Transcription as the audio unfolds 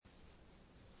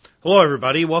Hello,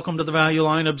 everybody. Welcome to the Value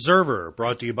Line Observer,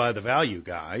 brought to you by the Value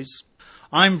Guys.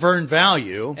 I'm Vern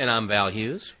Value. And I'm Val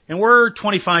Hughes. And we're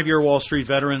 25-year Wall Street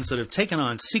veterans that have taken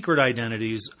on secret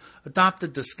identities,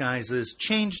 adopted disguises,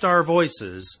 changed our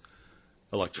voices,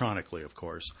 electronically, of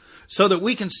course, so that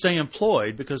we can stay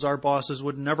employed because our bosses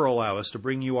would never allow us to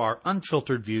bring you our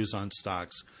unfiltered views on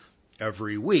stocks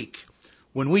every week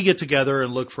when we get together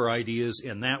and look for ideas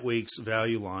in that week's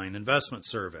Value Line Investment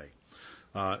Survey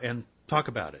and talk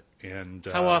about it. And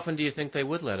how often do you think they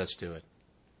would let us do it?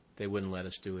 They wouldn't let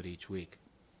us do it each week.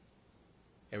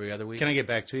 Every other week? Can I get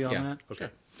back to you on that? Okay.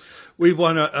 Sure. We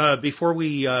want to, before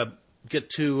we get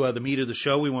to the meat of the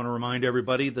show, we want to remind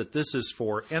everybody that this is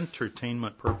for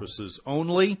entertainment purposes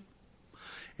only.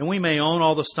 And we may own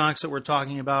all the stocks that we're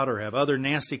talking about or have other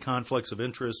nasty conflicts of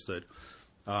interest that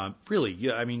really, you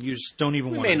just don't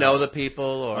even want to know. We may know the people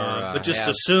or but just have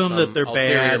assume that they're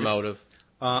ulterior bad. Motive.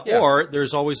 Or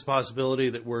there's always the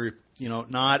possibility that we're,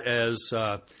 not as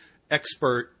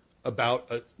expert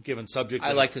about a given subject.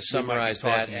 I like to summarize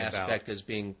that aspect as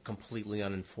being completely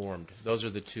uninformed. Those are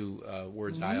the two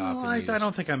words I often use. I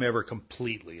don't think I'm ever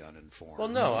completely uninformed. Well,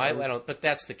 no, I don't. But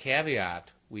that's the caveat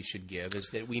we should give, is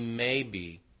that we may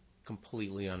be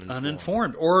completely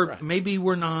uninformed. Or right. Maybe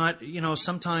we're not,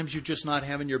 sometimes you're just not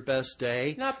having your best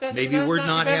day. Maybe we're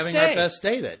not having our best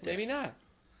day that day. Maybe not.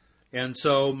 And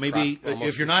so maybe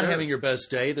if you're not having your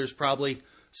best day, there's probably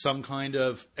some kind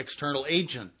of external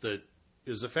agent that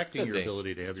is affecting your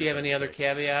ability to have your best day. Do you have any other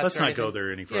caveats? Let's not go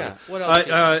there any further. Yeah. What else?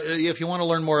 If you want to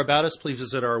learn more about us, please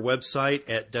visit our website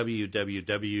at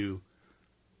www.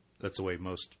 That's the way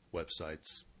most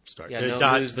websites start. Yeah,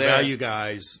 no news there.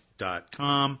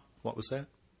 Valueguys.com. What was that?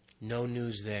 No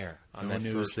news there. No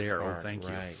news there. Part. Oh, thank you.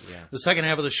 Right, yeah. The second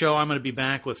half of the show, I'm going to be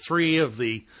back with three of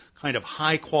the kind of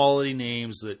high-quality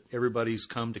names that everybody's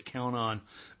come to count on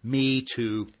me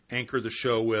to anchor the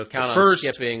show with. Count on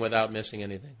skipping without missing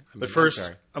anything. But first,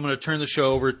 I'm going to turn the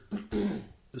show over.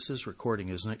 This is recording,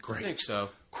 isn't it? Great. I think so.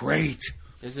 Great.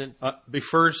 Is it? Last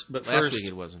week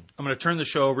it wasn't. I'm going to turn the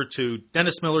show over to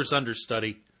Dennis Miller's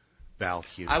understudy, Val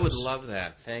Hughes. I would love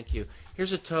that. Thank you.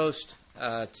 Here's a toast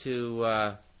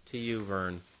to you,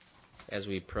 Vern, as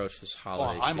we approach this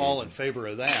holiday season. I'm all in favor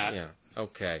of that. Yeah.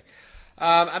 Okay.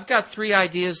 I've got three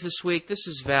ideas this week. This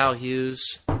is Val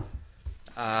Hughes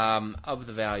of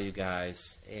the Value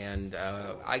Guys, and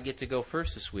I get to go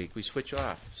first this week. We switch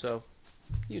off, so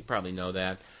you'd probably know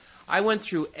that. I went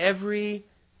through every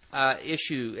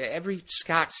issue, every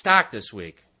stock this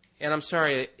week, and I'm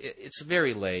sorry, it's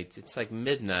very late. It's like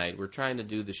midnight. We're trying to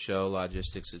do the show,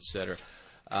 logistics, etc.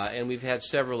 And we've had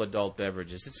several adult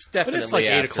beverages. It's definitely But it's like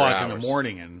 8 o'clock in the hours.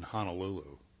 morning in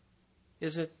Honolulu.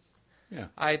 Is it? Yeah.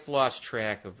 I've lost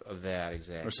track of that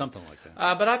exactly. Or something like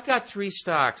that. But I've got three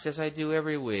stocks, as I do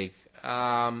every week.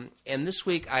 And this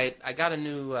week I got a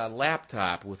new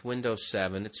laptop with Windows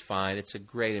 7. It's fine. It's a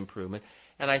great improvement.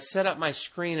 And I set up my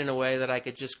screen in a way that I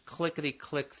could just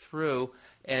clickety-click through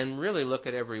and really look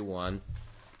at every one.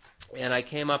 And I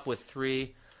came up with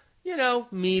three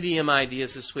medium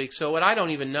ideas this week. So what I don't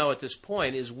even know at this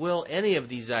point is, will any of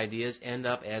these ideas end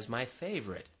up as my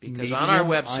favorite? Because medium on our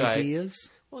website... ideas?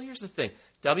 Well, here's the thing.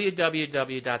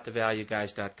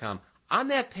 www.thevalueguys.com. On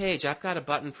that page, I've got a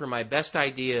button for my best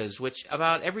ideas, which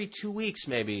about every 2 weeks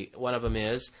maybe one of them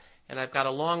is. And I've got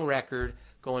a long record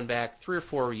going back 3 or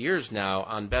 4 years now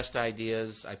on best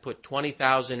ideas. I put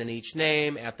 20,000 in each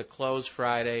name at the close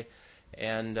Friday.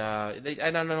 And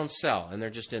I don't sell, and they're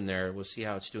just in there. We'll see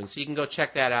how it's doing. So you can go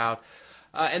check that out.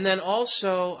 And then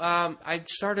also, I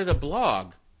started a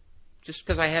blog just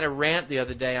because I had a rant the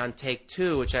other day on Take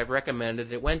Two, which I've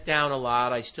recommended. It went down a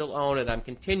lot. I still own it. I'm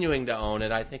continuing to own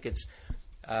it. I think it's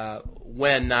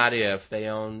when, not if. They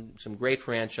own some great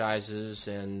franchises,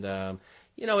 and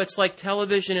it's like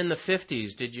television in the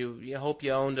 50s. Did you hope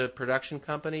you owned a production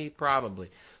company? Probably.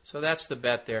 So that's the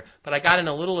bet there. But I got in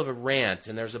a little of a rant,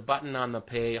 and there's a button on the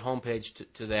homepage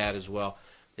to that as well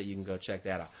that you can go check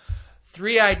that out.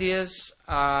 Three ideas.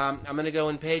 I'm going to go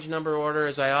in page number order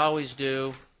as I always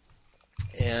do.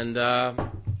 And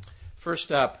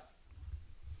first up,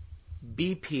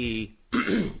 BP,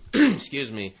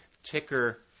 excuse me,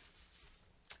 ticker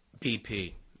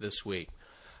BP this week.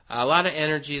 A lot of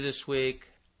energy this week.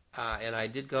 And I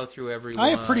did go through every one. I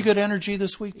have pretty good energy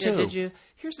this week, too. Yeah, did you?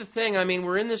 Here's the thing. I mean,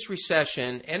 we're in this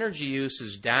recession. Energy use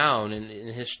is down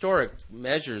in historic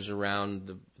measures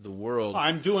around the world.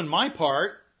 I'm doing my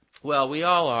part. Well, we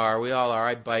all are.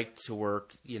 I biked to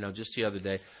work, just the other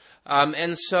day.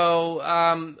 And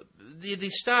so the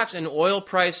stocks and oil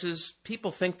prices,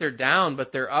 people think they're down,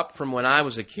 but they're up from when I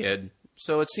was a kid.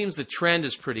 So it seems the trend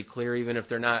is pretty clear, even if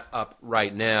they're not up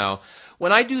right now.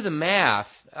 When I do the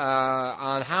math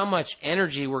on how much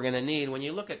energy we're going to need, when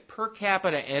you look at per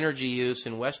capita energy use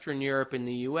in Western Europe and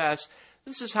the U.S.,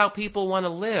 this is how people want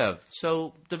to live.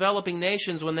 So developing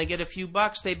nations, when they get a few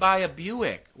bucks, they buy a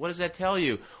Buick. What does that tell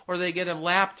you? Or they get a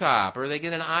laptop, or they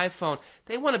get an iPhone.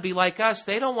 They want to be like us.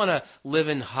 They don't want to live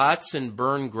in huts and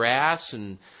burn grass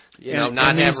and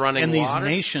not have running water. And these water.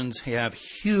 nations have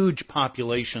huge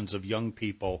populations of young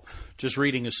people. Just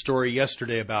reading a story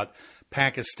yesterday about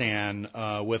Pakistan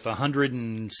with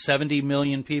 170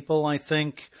 million people, I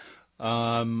think,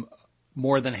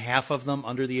 more than half of them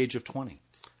under the age of 20.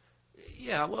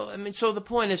 Yeah, well, I mean, so the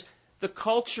point is, the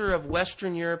culture of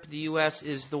Western Europe, the U.S.,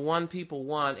 is the one people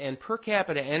want, and per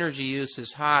capita energy use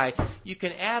is high. You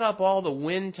can add up all the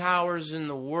wind towers in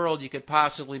the world you could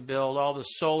possibly build, all the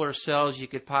solar cells you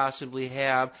could possibly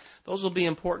have. Those will be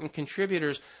important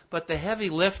contributors, but the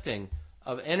heavy lifting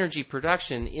of energy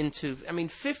production into,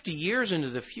 50 years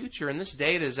into the future, and this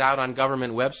data is out on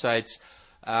government websites,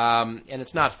 and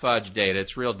it's not fudge data,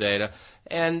 it's real data.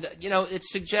 And, it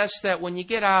suggests that when you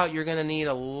get out, you're going to need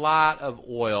a lot of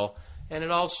oil. And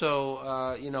it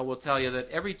also, will tell you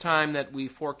that every time that we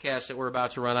forecast that we're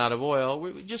about to run out of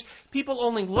oil, people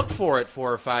only look for it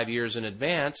 4 or 5 years in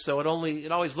advance. So it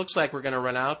always looks like we're going to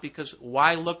run out, because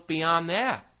why look beyond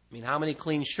that? I mean, how many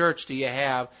clean shirts do you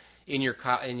have in your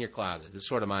closet? It's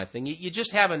sort of my thing. You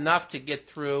just have enough to get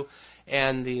through.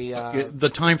 And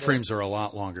the time frames are a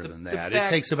lot longer than that. It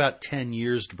takes about 10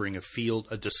 years to bring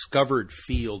a discovered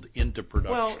field into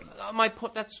production. Well, my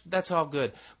point, that's all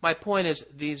good. My point is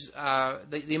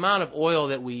the amount of oil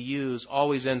that we use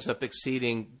always ends up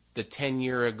exceeding the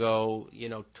 10-year ago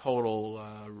total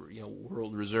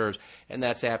world reserves, and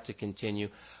that's apt to continue.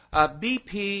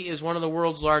 BP is one of the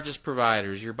world's largest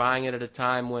providers. You're buying it at a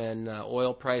time when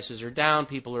oil prices are down.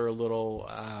 People are a little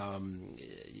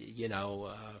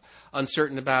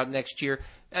uncertain about next year.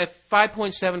 At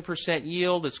 5.7%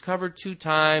 yield, it's covered 2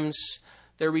 times.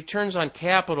 Their returns on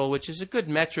capital, which is a good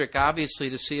metric, obviously,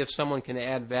 to see if someone can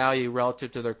add value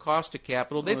relative to their cost of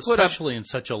capital. Especially in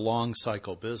such a long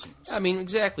cycle business.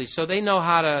 Exactly. So they know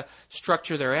how to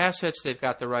structure their assets. They've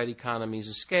got the right economies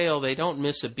of scale. They don't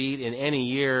miss a beat in any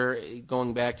year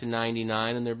going back to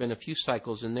 99, and there have been a few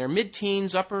cycles in there.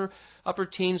 Mid-teens, upper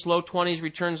teens, low 20s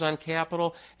returns on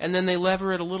capital, and then they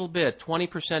lever it a little bit,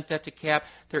 20% debt to cap.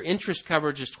 Their interest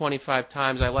coverage is 25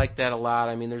 times. I like that a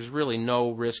lot. There's really no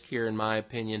risk here, in my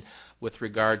opinion, with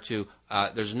regard to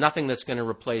there's nothing that's going to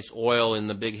replace oil in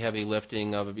the big heavy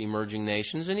lifting of emerging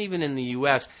nations. And even in the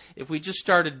U.S., if we just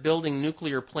started building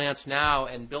nuclear plants now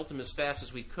and built them as fast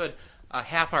as we could,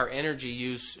 half our energy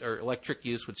use or electric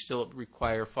use would still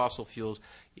require fossil fuels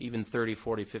even 30,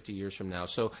 40, 50 years from now.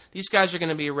 So these guys are going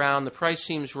to be around. The price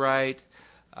seems right.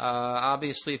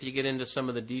 Obviously, if you get into some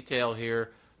of the detail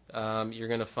here, you're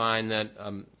going to find that,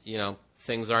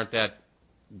 things aren't that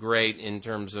great in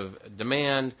terms of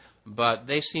demand, but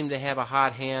they seem to have a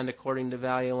hot hand, according to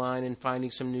Value Line, in finding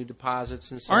some new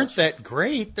deposits and such. Aren't that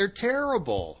great? They're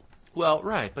terrible. Well,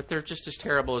 right, but they're just as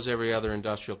terrible as every other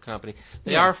industrial company.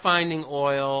 They are finding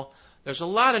oil. There's a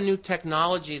lot of new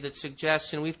technology that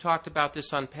suggests, and we've talked about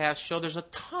this on past shows, there's a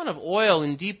ton of oil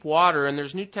in deep water, and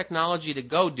there's new technology to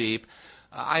go deep.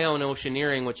 I own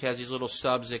Oceaneering, which has these little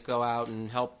subs that go out and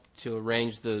help to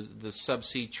arrange the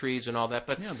subsea trees and all that.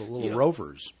 But the little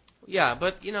rovers. Yeah,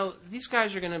 but, these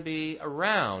guys are going to be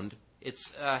around.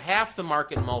 It's half the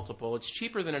market multiple. It's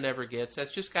cheaper than it ever gets.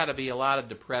 That's just got to be a lot of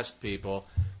depressed people.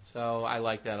 So I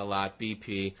like that a lot.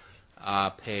 BP,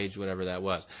 page, whatever that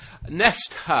was.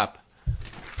 Next up,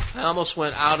 I almost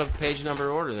went out of page number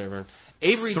order there, Vern.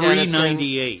 Avery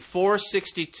 398. Dennison,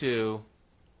 462.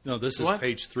 No, this is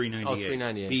page 398. Oh,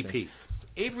 398. BP.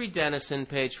 Avery Dennison,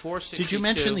 page 462. Did you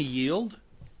mention the yield?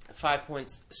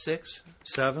 5.6.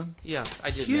 7? Yeah,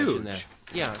 I did Huge. mention that.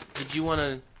 Yeah. Did you want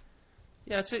to?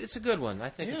 Yeah, it's a good one. I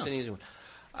think it's an easy one.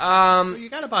 Well, you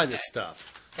got to buy this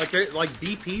stuff. Like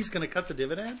BP's going to cut the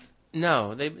dividend?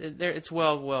 No, it's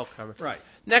well covered. Right.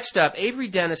 Next up, Avery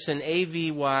Dennison,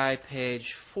 AVY,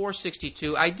 page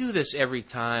 462. I do this every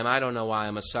time. I don't know why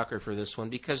I'm a sucker for this one,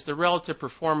 because the relative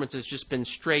performance has just been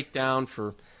straight down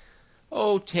for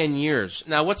 10 years.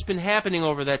 Now, what's been happening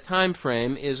over that time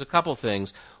frame is a couple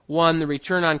things. One, the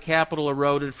return on capital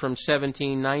eroded from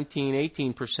 17, 19,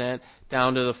 18%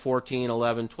 down to the 14,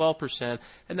 11, 12%.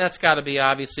 And that's got to be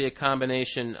obviously a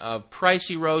combination of price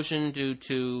erosion due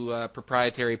to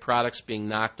proprietary products being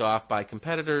knocked off by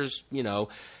competitors,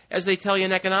 as they tell you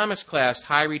in economics class,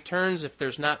 high returns, if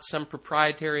there's not some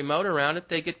proprietary moat around it,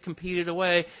 they get competed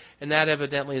away, and that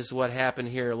evidently is what happened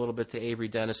here a little bit to Avery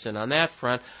Dennison on that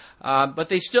front. But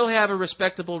they still have a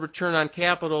respectable return on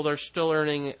capital. They're still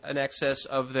earning an excess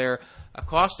of their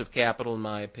cost of capital, in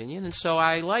my opinion, and so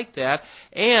I like that.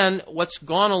 And what's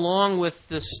gone along with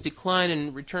this decline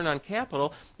in return on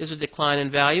capital is a decline in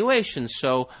valuation.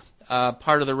 So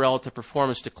part of the relative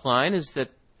performance decline is that,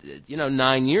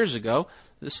 9 years ago,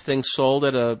 this thing sold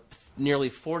at a nearly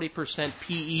 40%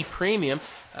 PE premium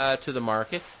to the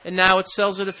market, and now it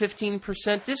sells at a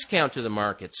 15% discount to the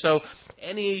market. So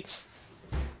any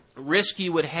risk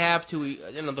you would have to,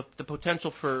 the potential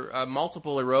for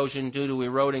multiple erosion due to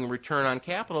eroding return on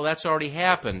capital, that's already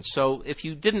happened. So if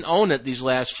you didn't own it these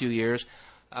last few years,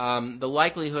 the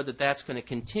likelihood that that's going to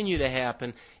continue to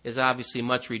happen is obviously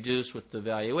much reduced with the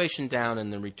valuation down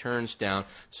and the returns down.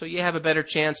 So you have a better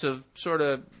chance of sort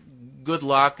of good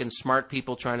luck and smart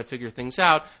people trying to figure things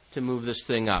out to move this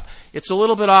thing up. It's a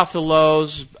little bit off the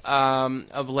lows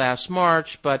of last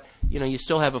March, but you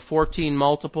still have a 14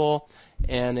 multiple.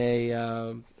 And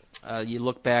you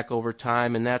look back over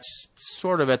time, and that's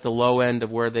sort of at the low end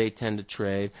of where they tend to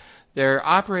trade. Their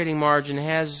operating margin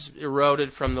has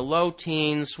eroded from the low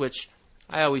teens, which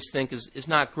I always think is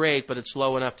not great, but it's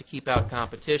low enough to keep out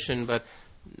competition, but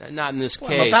not in this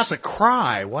case. But that's a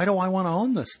cry. Why do I want to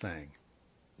own this thing?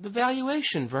 The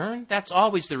valuation, Vern. That's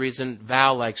always the reason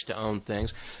Val likes to own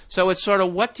things. So it's sort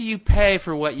of what do you pay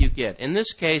for what you get? In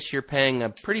this case, you're paying a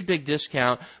pretty big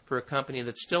discount for a company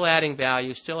that's still adding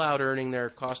value, still out-earning their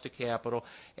cost of capital,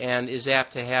 and is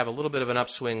apt to have a little bit of an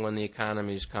upswing when the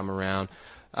economies come around.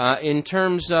 In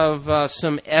terms of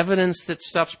some evidence that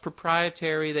stuff's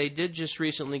proprietary, they did just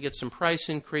recently get some price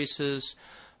increases,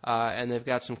 and they've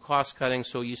got some cost cutting,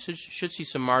 so you should see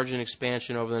some margin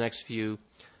expansion over the next few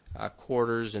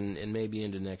quarters and maybe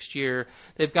into next year.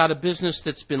 They've got a business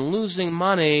that's been losing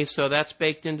money, so that's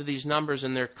baked into these numbers,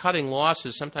 and they're cutting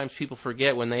losses. Sometimes people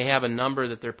forget when they have a number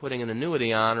that they're putting an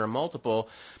annuity on or a multiple.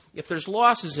 If there's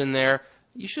losses in there,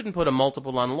 you shouldn't put a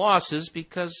multiple on losses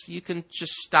because you can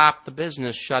just stop the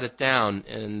business, shut it down,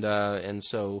 and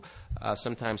so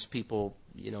sometimes people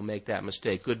make that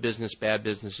mistake. Good business, bad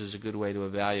business is a good way to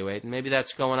evaluate, and maybe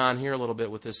that's going on here a little bit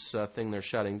with this thing they're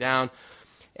shutting down.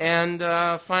 And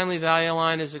finally, Value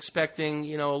Line is expecting,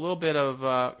 a little bit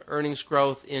of earnings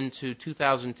growth into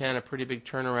 2010, a pretty big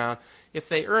turnaround. If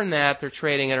they earn that, they're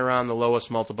trading at around the lowest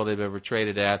multiple they've ever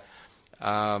traded at,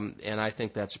 and I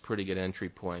think that's a pretty good entry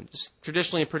point. It's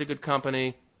traditionally a pretty good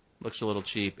company, looks a little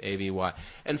cheap, AVY.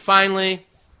 And finally,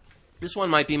 this one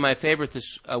might be my favorite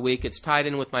this week. It's tied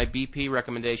in with my BP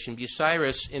recommendation,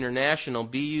 Bucyrus International,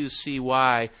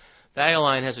 BUCY. Value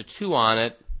Line has a 2 on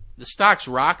it. The stock's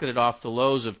rocketed off the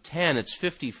lows of 10. It's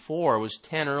 54. It was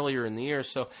 10 earlier in the year,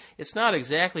 so it's not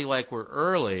exactly like we're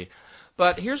early.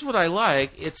 But here's what I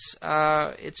like. It's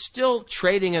still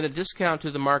trading at a discount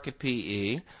to the market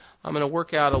PE. I'm going to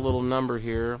work out a little number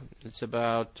here. It's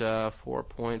about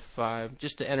 4.5,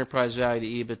 just the enterprise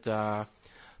value to EBITDA,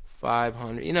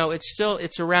 500.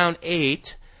 It's around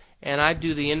 8. And I'd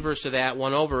do the inverse of that,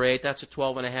 1 over 8. That's a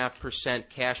 12.5%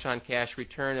 cash-on-cash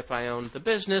return if I owned the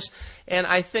business. And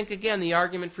I think, again, the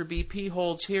argument for BP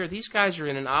holds here. These guys are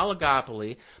in an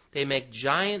oligopoly. They make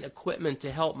giant equipment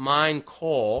to help mine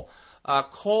coal.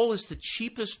 Coal is the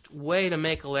cheapest way to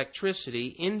make electricity.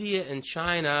 India and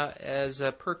China, as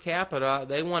per capita,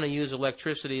 they want to use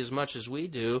electricity as much as we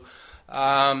do.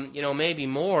 Maybe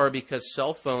more because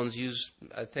cell phones use,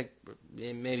 I think,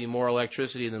 maybe more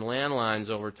electricity than landlines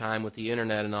over time with the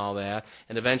internet and all that.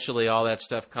 And eventually all that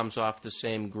stuff comes off the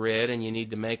same grid and you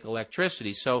need to make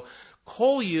electricity. So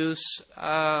coal use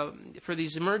for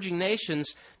these emerging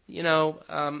nations, you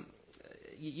want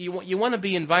to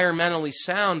be environmentally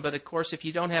sound, but of course if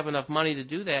you don't have enough money to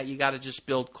do that, you got to just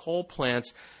build coal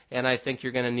plants. And I think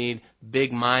you're going to need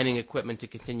big mining equipment to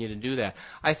continue to do that.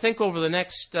 I think over the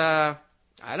next, Vern,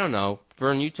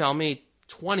 you tell me,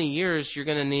 20 years, you're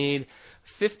going to need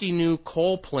 50 new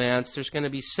coal plants. There's going to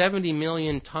be 70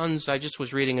 million tons. I just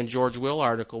was reading a George Will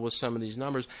article with some of these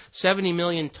numbers. 70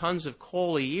 million tons of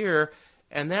coal a year,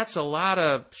 and that's a lot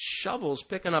of shovels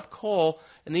picking up coal,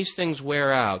 and these things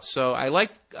wear out. So I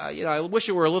like, I wish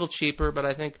it were a little cheaper, but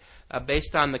I think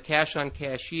based on the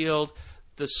cash-on-cash yield,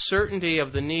 the certainty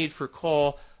of the need for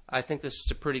coal, I think this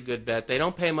is a pretty good bet. They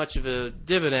don't pay much of a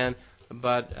dividend,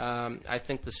 but I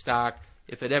think the stock,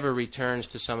 if it ever returns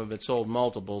to some of its old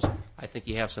multiples, I think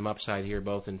you have some upside here,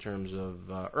 both in terms of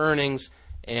earnings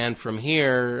and from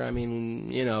here. I mean,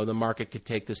 the market could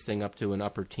take this thing up to an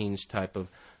upper teens type of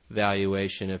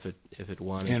valuation if it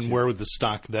wanted to. And where would the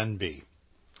stock then be?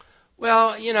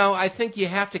 Well, I think you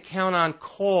have to count on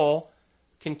coal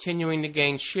continuing to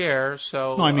gain share.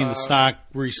 So, No, I mean the stock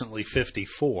recently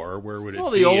 54. Where would it be?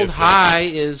 Well, the old high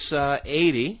is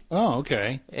 80. Oh,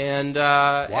 okay. And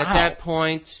at that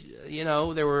point,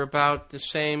 there were about the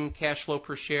same cash flow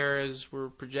per share as we're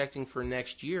projecting for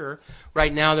next year.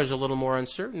 Right now, there's a little more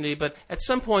uncertainty, but at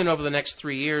some point over the next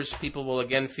 3 years, people will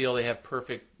again feel they have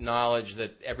perfect knowledge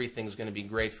that everything's going to be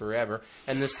great forever,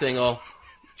 and this thing will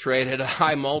trade at a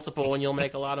high multiple, and you'll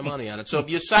make a lot of money on it. So,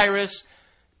 BUCY,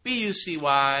 BUCY.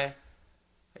 I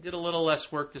did a little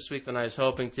less work this week than I was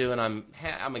hoping to, and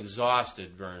I'm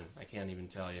exhausted, Vern. I can't even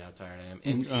tell you how tired I am.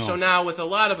 And so now, with a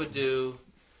lot of ado,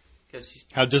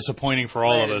 how disappointing for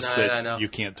all of us that you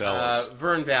can't tell us.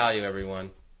 Vern value,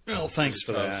 everyone. Well, thanks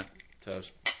for that.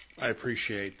 Toast. I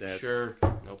appreciate that. Sure,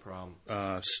 no problem.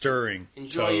 Stirring.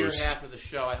 Enjoy toast. your half of the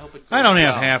show. I hope it. I don't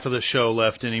have half of the show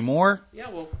left anymore.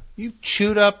 Yeah, well, you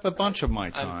chewed up a bunch of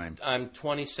my time. I'm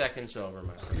 20 seconds over,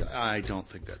 my friend. I don't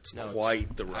think that's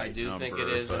quite the right number. I do think it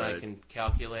is, and I can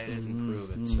calculate it and prove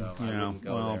it. So I wouldn't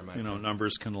go there, my friend.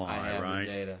 Numbers can lie, I have right?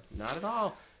 the data. Not at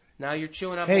all. Now you're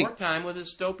chewing up more time with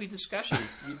this dopey discussion.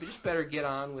 You just better get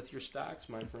on with your stocks,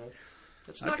 my friend.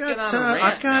 Let's not get on a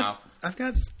rant now. I've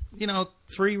got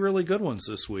 3 really good ones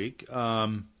this week.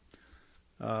 And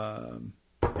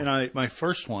my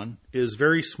first one is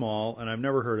very small, and I've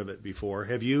never heard of it before.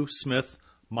 Have you? Smith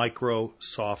Micro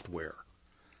Software.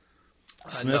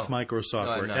 Smith Micro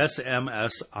Software, no.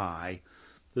 SMSI.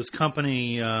 This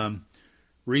company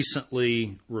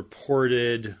recently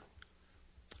reported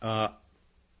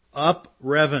up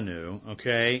revenue,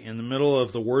 in the middle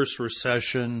of the worst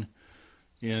recession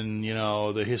in,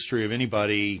 the history of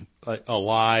anybody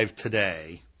alive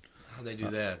today. How'd they do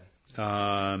that?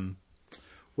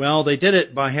 Well, they did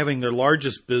it by having their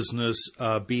largest business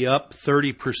be up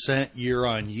 30% year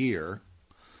on year.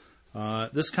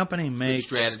 This company makes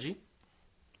good strategy.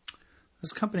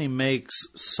 This company makes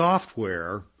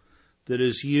software that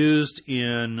is used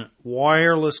in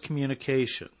wireless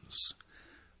communications,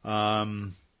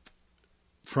 from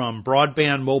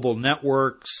broadband mobile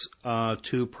networks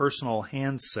to personal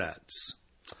handsets,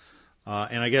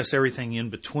 and I guess everything in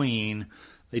between.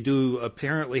 They do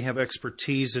apparently have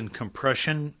expertise in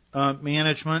compression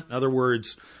management. In other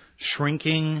words,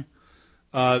 shrinking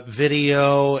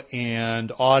video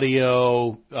and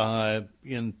audio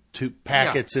into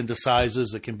packets into sizes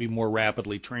that can be more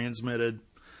rapidly transmitted.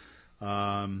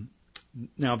 Now,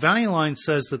 Value Line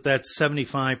says that that's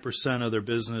 75% of their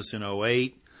business in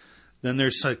 2008. Then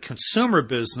there's a consumer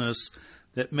business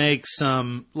that makes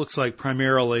looks like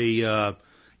primarily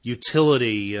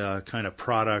utility kind of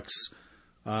products.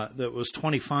 That was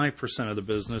 25% of the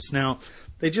business. Now,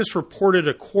 they just reported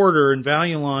a quarter, and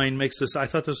Value Line makes this. I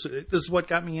thought this is what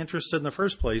got me interested in the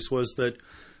first place, was that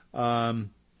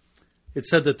it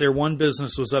said that their one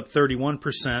business was up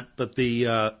 31%, but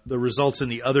the results in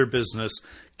the other business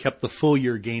kept the full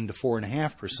year gain to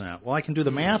 4.5%. Well, I can do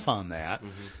the math on that,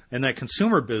 and that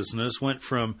consumer business went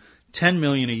from $10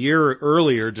 million a year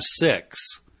earlier to $6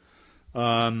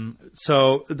 million.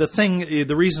 So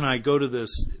the reason I go to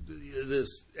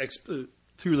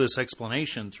through this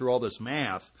explanation, through all this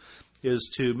math,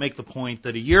 is to make the point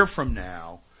that a year from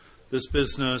now, this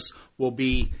business will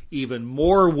be even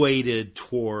more weighted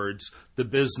towards the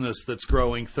business that's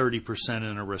growing 30%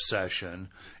 in a recession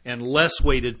and less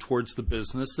weighted towards the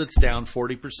business that's down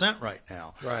 40% right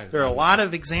now. Right. There are a lot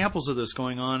of examples of this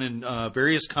going on in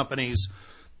various companies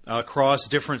across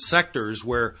different sectors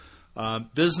where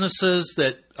businesses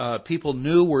that people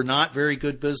knew were not very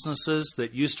good businesses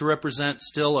that used to represent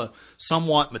still a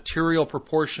somewhat material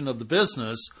proportion of the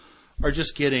business are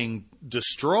just getting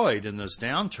destroyed in this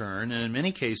downturn, and in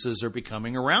many cases are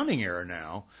becoming a rounding error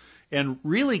now, and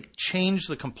really change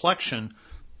the complexion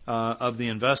of the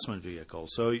investment vehicle.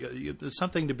 So it's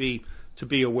something to be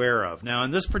aware of. Now, in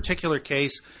this particular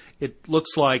case, it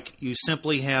looks like you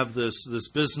simply have this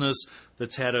business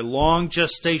that's had a long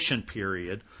gestation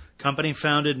period. Company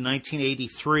founded in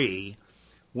 1983,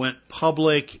 went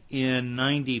public in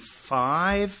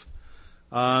 95.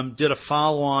 Did a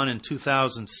follow-on in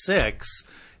 2006,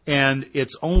 and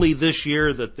it's only this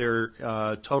year that their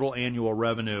total annual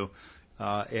revenue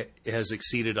has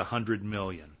exceeded $100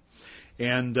 million.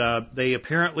 And they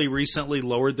apparently recently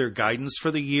lowered their guidance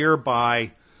for the year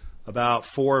by about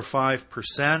 4 or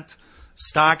 5%.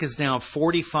 Stock is down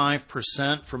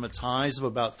 45% from its highs of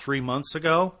about 3 months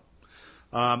ago.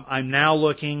 I'm now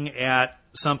looking at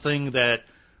something that,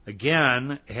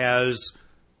 again, has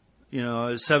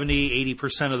 70,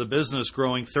 80% of the business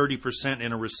growing 30%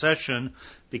 in a recession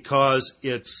because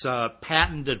its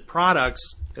patented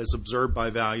products, as observed by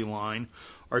Value Line,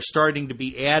 are starting to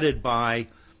be added by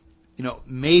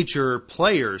major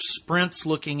players. Sprint's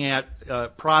looking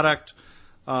at product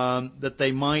that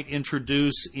they might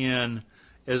introduce in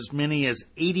as many as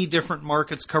 80 different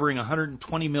markets covering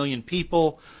 120 million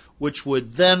people, which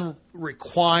would then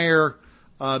require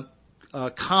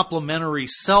complementary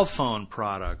cell phone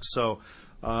products. So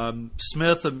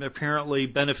Smith apparently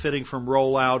benefiting from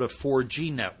rollout of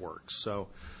 4G networks. So,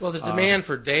 well, the demand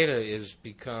for data is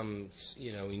become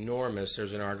enormous.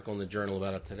 There's an article in the Journal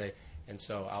about it today, and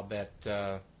so I'll bet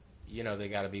they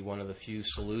got to be one of the few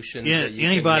solutions. That you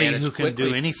anybody can who quickly. can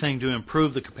do anything to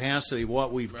improve the capacity of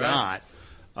what we've got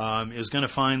is going to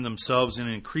find themselves in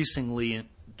increasingly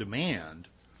demand.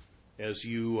 As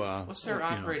you, what's their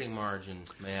operating margin?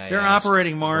 May I their ask?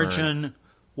 operating margin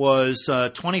was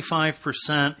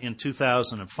 25% in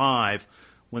 2005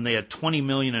 when they had $20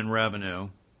 million in revenue.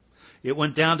 It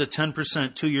went down to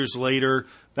 10% 2 years later.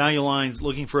 Value Line's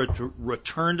looking for it to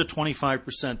return to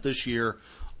 25% this year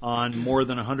on more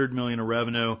than $100 million of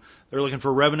revenue. They're looking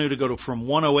for revenue to go from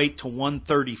 108 to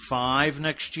 135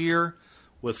 next year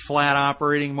with flat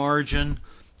operating margin.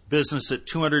 Business at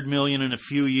 $200 million in a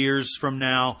few years from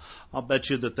now. I'll bet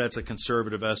you that that's a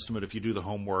conservative estimate if you do the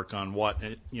homework on what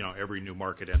every new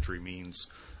market entry means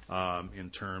in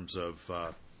terms of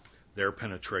their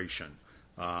penetration.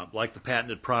 Like the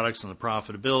patented products and the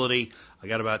profitability, I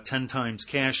got about 10 times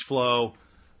cash flow.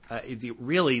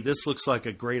 Really, this looks like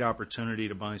a great opportunity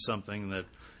to buy something that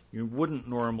you wouldn't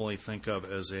normally think of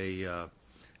as a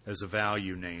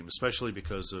value name, especially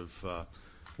because of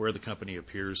where the company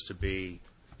appears to be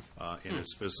in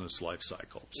its business life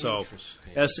cycle. So,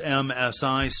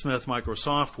 SMSI, Smith Micro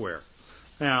Software.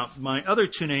 Now, my other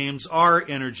two names are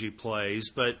energy plays,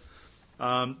 but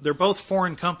they're both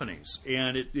foreign companies,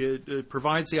 and it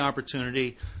provides the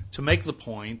opportunity to make the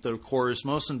point that, of course,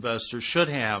 most investors should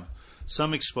have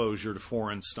some exposure to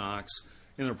foreign stocks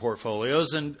in their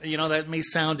portfolios. And, that may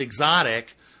sound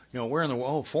exotic. Where in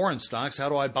the foreign stocks? How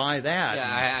do I buy that?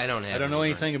 Yeah, I don't have. I don't know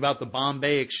anything about the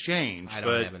Bombay Exchange. I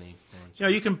don't have any.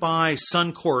 You can buy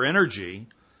Suncor Energy,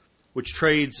 which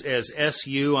trades as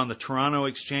SU on the Toronto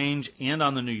Exchange and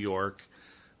on the New York,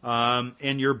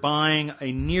 and you're buying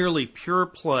a nearly pure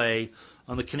play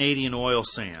on the Canadian oil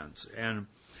sands. And,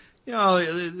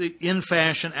 in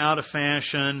fashion, out of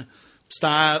fashion,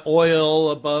 style, oil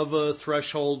above a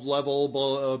threshold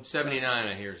level. 79,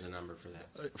 I hear, is the number for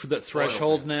that. For the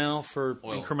threshold now for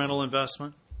oil. Incremental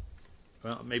investment?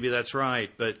 Well, maybe that's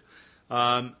right. But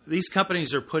these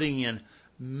companies are putting in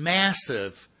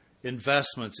massive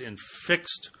investments in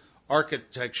fixed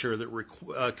architecture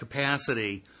that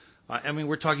capacity.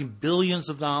 We're talking billions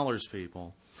of dollars,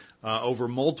 people,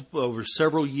 over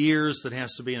several years that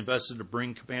has to be invested to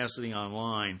bring capacity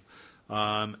online.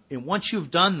 And once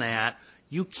you've done that,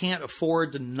 you can't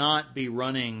afford to not be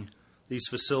running these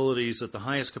facilities at the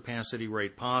highest capacity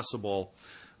rate possible.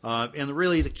 And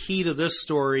really the key to this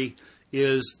story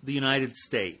is the United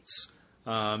States.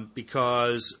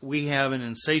 Because we have an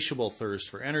insatiable thirst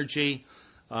for energy.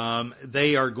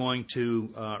 They are going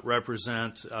to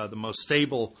represent the most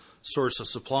stable source of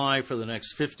supply for the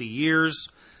next 50 years.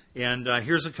 And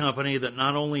here's a company that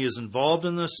not only is involved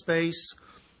in this space,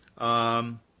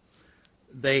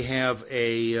 they have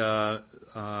a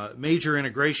major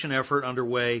integration effort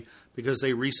underway because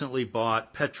they recently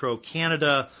bought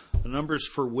Petro-Canada, the numbers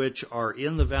for which are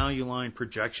in the Value Line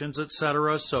projections,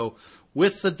 etc. So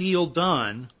with the deal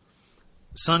done,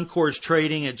 Suncor's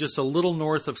trading at just a little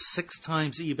north of 6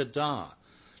 times EBITDA.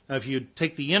 Now, if you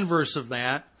take the inverse of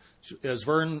that, as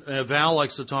Val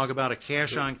likes to talk about a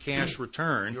cash-on-cash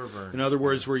return, in other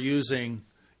words, we're using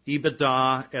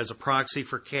EBITDA as a proxy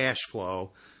for cash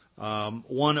flow.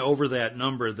 One over that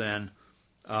number then,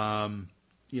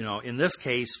 in this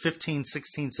case, 15,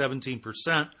 16,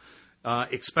 17%.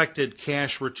 Expected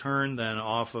cash return then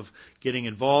off of getting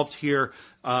involved here.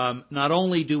 Not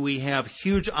only do we have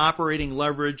huge operating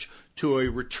leverage to a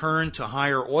return to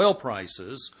higher oil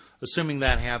prices, assuming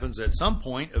that happens at some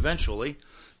point eventually,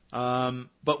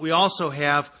 but we also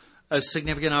have a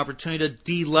significant opportunity to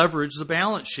deleverage the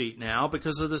balance sheet now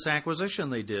because of this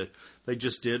acquisition they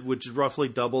just did, which roughly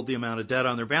doubled the amount of debt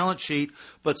on their balance sheet,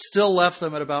 but still left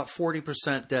them at about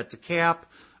 40% debt to cap.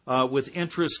 With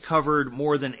interest covered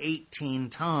more than 18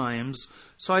 times,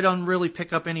 so I don't really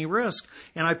pick up any risk.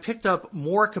 And I picked up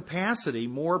more capacity,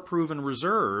 more proven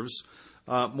reserves,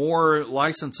 more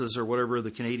licenses or whatever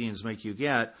the Canadians make you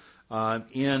get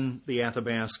in the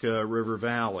Athabasca River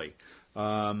Valley.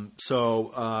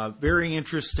 So very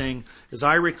interesting. As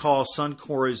I recall,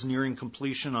 Suncor is nearing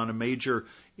completion on a major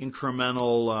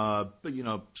incremental,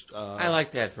 I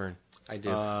like that, Vern. I do.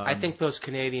 I think those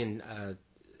Canadian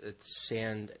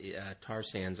tar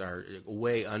sands are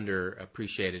way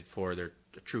underappreciated for their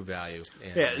true value.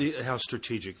 And, how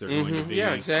strategic they're going to be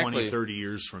 20, 30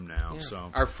 years from now. Yeah.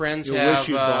 So our friends you'll have wish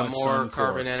you'd bought more Suncor.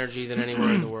 carbon energy than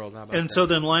anywhere in the world. How about And that? so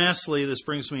then lastly, this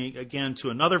brings me again to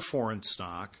another foreign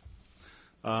stock.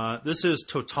 This is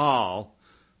Total.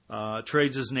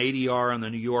 Trades as an ADR on the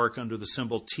New York under the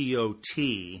symbol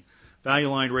TOT. Value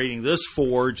line rating this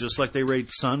 4, just like they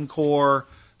rate Suncor.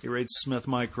 They rate Smith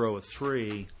Micro a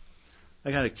 3.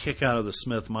 I got a kick out of the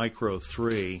Smith Micro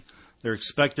 3. Their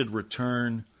expected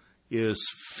return is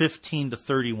 15 to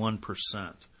 31%.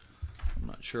 I'm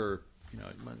not sure.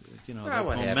 The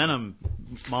momentum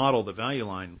model the Value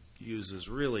Line uses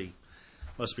really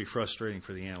must be frustrating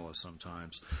for the analysts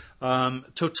sometimes.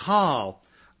 Total.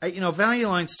 Value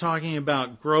Line's talking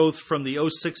about growth from the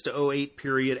 06 to 08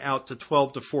 period out to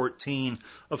 12 to 14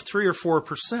 of 3 or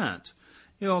 4%.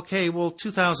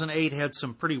 2008 had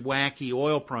some pretty wacky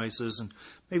oil prices, and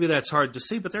maybe that's hard to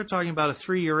see, but they're talking about a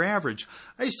 3-year average.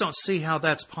 I just don't see how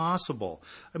that's possible.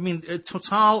 I mean,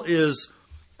 Total is,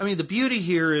 the beauty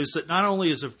here is that not only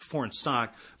is it a foreign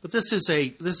stock, but this is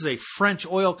a French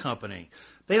oil company.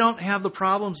 They don't have the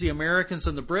problems the Americans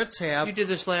and the Brits have. You did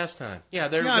this last time. Yeah,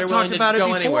 they're I've willing talked to about go it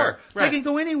before. anywhere. Right. They can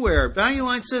go anywhere. Value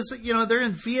Line says that, they're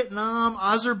in Vietnam,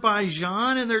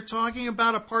 Azerbaijan, and they're talking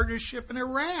about a partnership in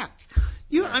Iraq.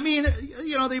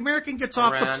 The American gets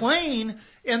off the plane,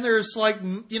 and there's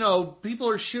people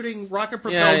are shooting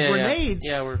rocket-propelled grenades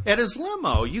at his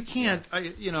limo. You can't,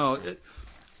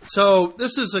 So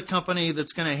this is a company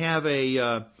that's going to have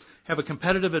a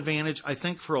competitive advantage, I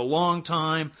think, for a long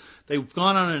time. They've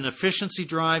gone on an efficiency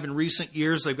drive in recent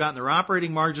years. They've gotten their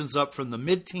operating margins up from the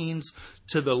mid-teens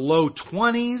to the low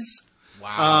 20s.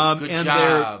 Wow, good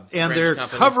job. They're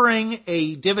covering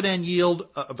a dividend yield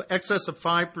of excess of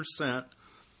 5%,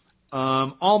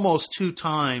 almost 2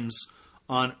 times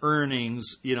on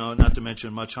earnings, not to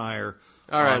mention much higher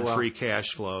free cash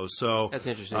flow. So that's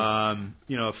interesting.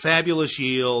 Fabulous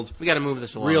yield. We got to move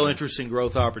this along. Real interesting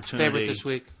growth opportunity.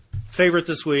 Favorite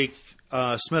this week,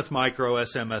 Smith Micro,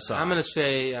 SMSI. I'm going to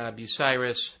say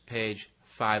Bucyrus, page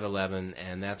 511,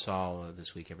 and that's all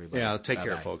this week, everybody. Yeah, take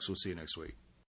care, Bye-bye. folks. We'll see you next week.